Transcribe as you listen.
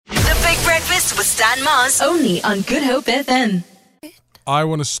Breakfast with Stan Mars. Only on Good Hope FM. I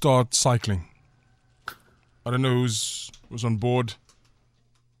want to start cycling. I don't know who's on board.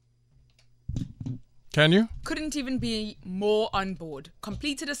 Can you? Couldn't even be more on board.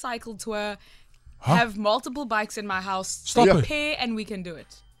 Completed a cycle tour. Have multiple bikes in my house. Stop it. Pair and we can do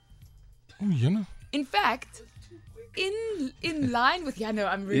it. Oh, you know. In fact, in line with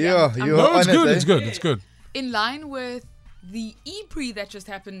I'm really Yeah, I'm you're No, on it's it, good. eh? It's good. It's good. in line with the e-pre that just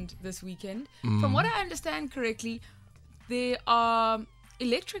happened this weekend. From what I understand correctly, there are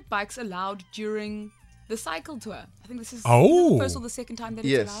electric bikes allowed during the cycle tour. I think this is the first or the second time that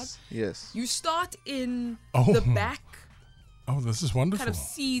it's allowed. Yes. You start in Oh. the back Oh, this is wonderful. kind of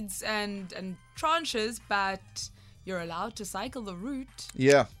seeds and tranches, but you're allowed to cycle the route.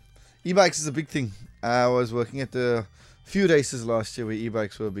 Yeah. E-bikes is a big thing. I was working at a few races last year where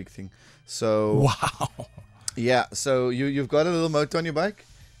e-bikes were a big thing. So Wow. yeah, so you've got a little motor on your bike,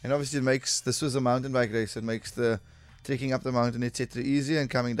 and obviously this was a mountain bike race. It makes the trekking up the mountain, etc. easier and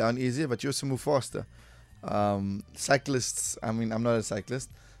coming down easier, but you also move faster. Cyclists, I mean, I'm not a cyclist,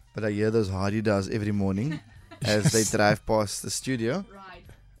 but I hear those Hardy-Does every morning as they drive past the studio. Right.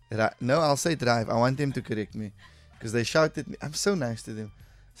 No, I'll say drive. I want them to correct me because they shout at me. I'm so nice to them.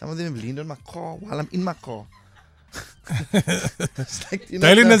 Some of them have leaned on my car while I'm in my car. It's like,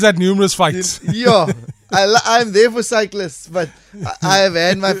 Dylan has had numerous fights. Yeah, I'm there for cyclists, but I have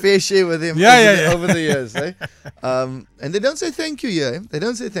had my fair share with them over the years. Eh? And they don't say thank you here. They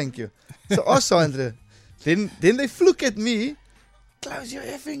don't say thank you. So, Sandra, then they fluke at me. Close your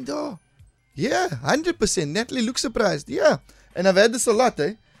effing door. Yeah, 100%. Natalie looks surprised. Yeah, and I've had this a lot,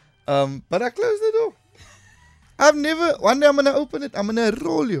 eh? But I closed the door. One day I'm going to open it. I'm going to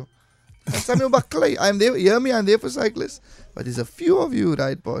roll you. I'm there, hear me, I'm there for cyclists. But there's a few of you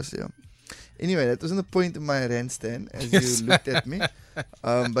right past here. Anyway, that wasn't the point of my rant, Stan, as you looked at me.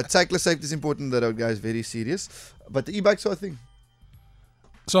 But cyclist safety is important on the road, guys, very serious. But the e-bikes are a thing.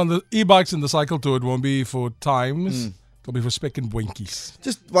 So on the e-bikes and the cycle tour, it won't be for times. It'll be for spec and boinkies.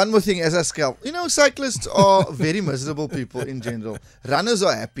 Just one more thing as I scalp. You know, cyclists are very miserable people in general. Runners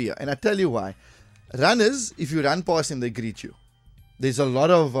are happier. And I tell you why. Runners, if you run past them, they greet you. There's a lot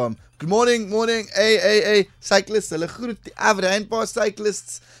of good morning, hey, cyclists. I've ran past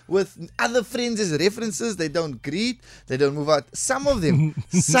cyclists with other friends as references. They don't greet, they don't move out. Some of them,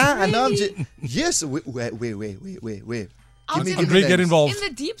 yes. Where? Get involved. In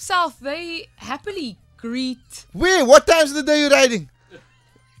the deep south, they happily greet. Where? What times of the day are you riding?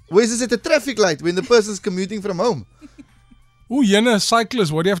 Where's this at the traffic light when the person's commuting from home? Oh, Jenna, cyclist,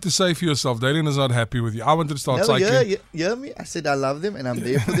 what do you have to say for yourself? Dylan is not happy with you. I wanted to start cycling. You hear me? I said I love them and I'm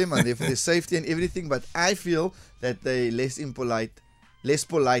there for them. I'm there for their safety and everything. But I feel that they're less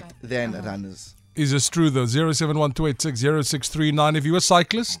polite than runners. Is this true though? 0712860639. If you're a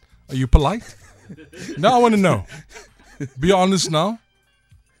cyclist, are you polite? Now I want to know. Be honest now.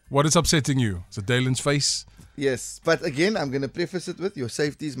 What is upsetting you? Is it Dylan's face? Yes, but again, I'm going to preface it with your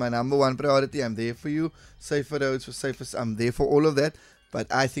safety is my number one priority. I'm there for you. Safer roads, I'm there for all of that. But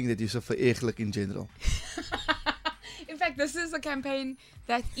I think that you're so verergelijk in general. In fact, this is a campaign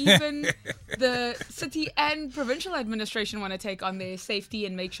that even the city and provincial administration want to take on their safety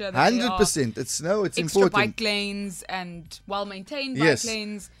and make sure that 100%. It's extra important. bike lanes and well-maintained bike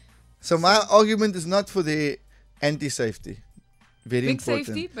lanes. So my argument is not for the anti-safety. Very big important.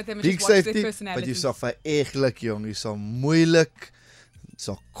 Safety, but then we big just watch safety, their personalities. but you're so verergelijk, jong. You're so moeilijk.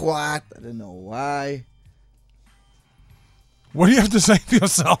 So kwaad. I don't know why. What do you have to say for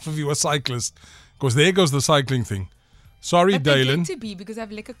yourself if you're a cyclist? Because there goes the cycling thing. Sorry, but they Dylan. get to be because I have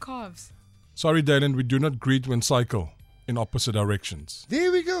lekker calves. Sorry, Dylan. We do not greet when cycle in opposite directions.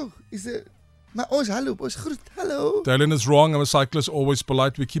 There we go. Is it? Maar ons groet. Hello. Dylan is wrong. I'm a cyclist, always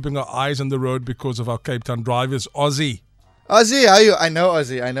polite. We're keeping our eyes on the road because of our Cape Town drivers. Ozzy, how are you? I know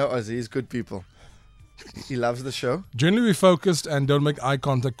Ozzy. He's good people. He loves the show. Generally, we focused and don't make eye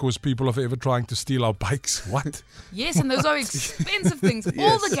contact because people are forever trying to steal our bikes. What? Yes, and those are expensive things.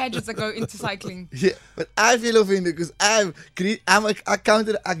 All the gadgets that go into cycling. Yeah, but I feel offended because I greeted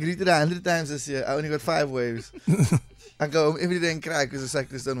 100 times this year. I only got 5 waves. I go home every day and cry because the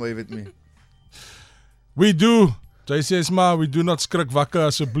cyclists don't wave at me. We do. JCSma, we do not skrik wakker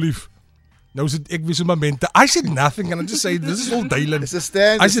asseblief. Nou sit ek weer so momente. I said nothing and I just say this is all Dylan. It's a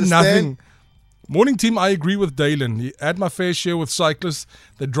stand. I said nothing. Morning team, I agree with Dylan. He had my fair share with cyclists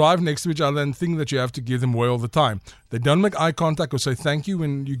that drive next to each other and think that you have to give them way all the time. They don't make eye contact or say thank you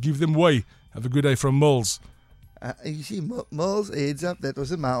when you give them way. Have a good day from Mills. You see, Mills, heads up, that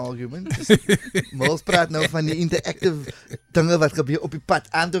wasn't my argument. Mills praat nou van die interactive dinge wat gebeur op die pad.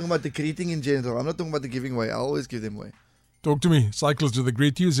 I'm talking about the greeting in general. I'm not talking about the giving way. I always give them way. Talk to me. Cyclists, do they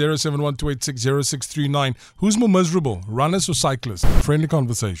greet you? 0712860639. Who's more miserable, runners or cyclists? Friendly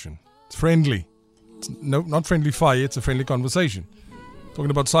conversation. It's friendly. No, not friendly fire. It's a friendly conversation. Talking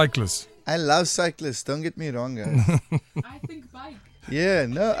about cyclists. I love cyclists. Don't get me wrong, guys. I think bike. Yeah,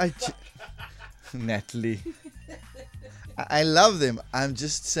 no, Natalie. I love them. I'm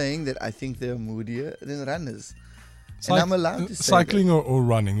just saying that I think they're moodier than runners. And I'm allowed to say cycling or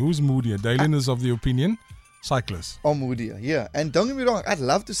running. Who's moodier? Dalen is of the opinion. Cyclists. Or moodier, yeah. And don't get me wrong, I'd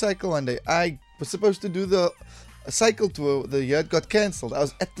love to cycle one day. I was supposed to do the cycle tour the year it got cancelled. I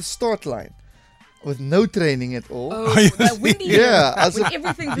was at the start line with no training at all. Oh, that windy yeah, when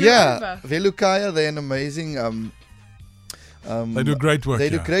everything blew over. Velukaya, they're an amazing they do great work.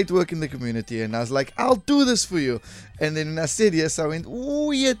 They do great work in the community, and I was like, I'll do this for you. And then when I said yes, I went, oh,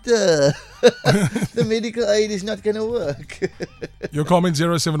 yet the medical aid is not going to work. Your comment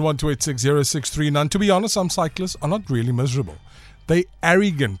 0712860639. To be honest, some cyclists are not really miserable. They're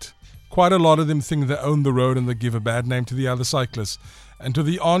arrogant. Quite a lot of them think they own the road and they give a bad name to the other cyclists. And to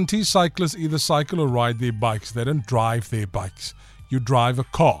the auntie, cyclists either cycle or ride their bikes. They don't drive their bikes. You drive a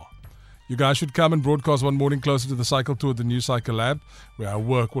car. You guys should come and broadcast one morning closer to the cycle tour at the new Cycle Lab, where our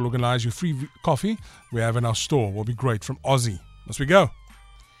work will organize you free coffee we have in our store. Will be great from Aussie. Must we go?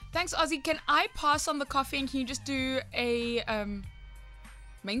 Thanks, Ozzy. Can I pass on the coffee and can you just do a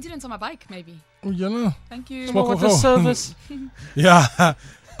maintenance on my bike, maybe? Oh, yeah. Thank you. What a service. Yeah.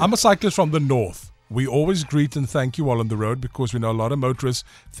 I'm a cyclist from the north. We always greet and thank you while on the road because we know a lot of motorists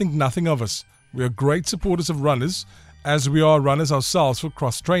think nothing of us. We are great supporters of runners, as we are runners ourselves for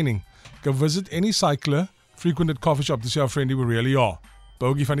cross-training. Go visit any cycler, frequented coffee shop to see how friendly we really are.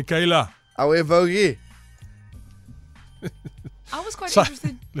 Bogie van die Kayla. Our Bogie. I was quite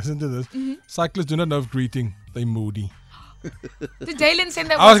interested. Listen to this. Mm-hmm. Cyclists do not know of greeting. They're moody. Did Dalen send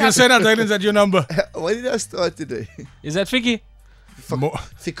that? I was going to say that. Dalen's at your number. Why did I start today? Is that Vicky?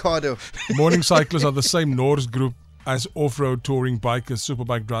 Ficado. Morning cyclists are the same Norse group as off-road touring bikers.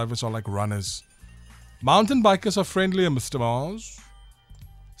 Superbike drivers are like runners. Mountain bikers are friendlier, Mr. Mars.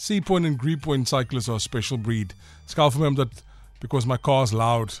 Sea Point and Gree Point cyclists are a special breed. Skal for me that because my car's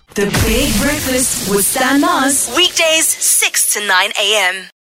loud. The Big Breakfast with Stan Mars. Weekdays 6 to 9 a.m.